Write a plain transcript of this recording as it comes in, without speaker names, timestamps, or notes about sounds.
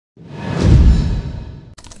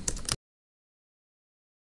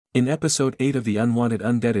In episode 8 of the Unwanted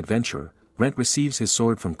Undead adventure, Rentt receives his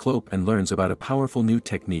sword from Clope and learns about a powerful new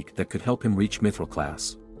technique that could help him reach mithril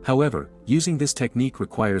class. However, using this technique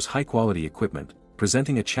requires high-quality equipment,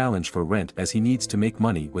 presenting a challenge for Rentt as he needs to make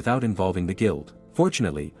money without involving the guild.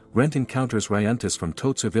 Fortunately, Rentt encounters Rentt from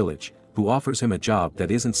Totsu village, who offers him a job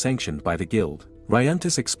that isn't sanctioned by the guild.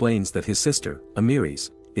 Rentt explains that his sister,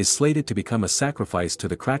 Amiris, is slated to become a sacrifice to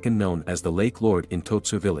the kraken known as the Lake Lord in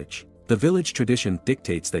Totsu village. The village tradition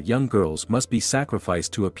dictates that young girls must be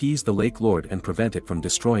sacrificed to appease the Lake Lord and prevent it from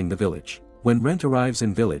destroying the village. When Rentt arrives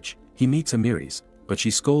in village, he meets Amiris, but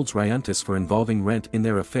she scolds Rentt for involving Rentt in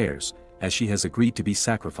their affairs, as she has agreed to be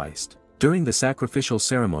sacrificed. During the sacrificial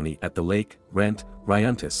ceremony at the lake, Rentt,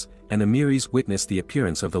 and Amiris witness the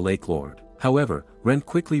appearance of the Lake Lord. However, Rentt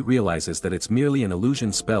quickly realizes that it's merely an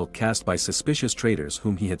illusion spell cast by suspicious traders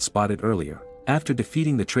whom he had spotted earlier. After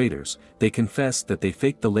defeating the traders, they confess that they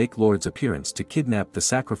faked the Lake Lord's appearance to kidnap the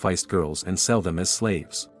sacrificed girls and sell them as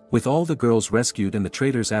slaves. With all the girls rescued and the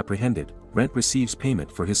traders apprehended, Rentt receives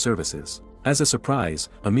payment for his services. As a surprise,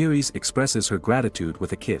 Amiris expresses her gratitude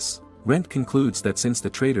with a kiss. Rentt concludes that since the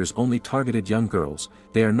traders only targeted young girls,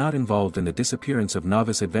 they are not involved in the disappearance of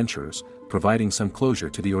novice adventurers, providing some closure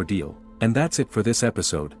to the ordeal. And that's it for this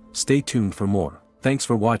episode. Stay tuned for more. Thanks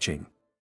for watching.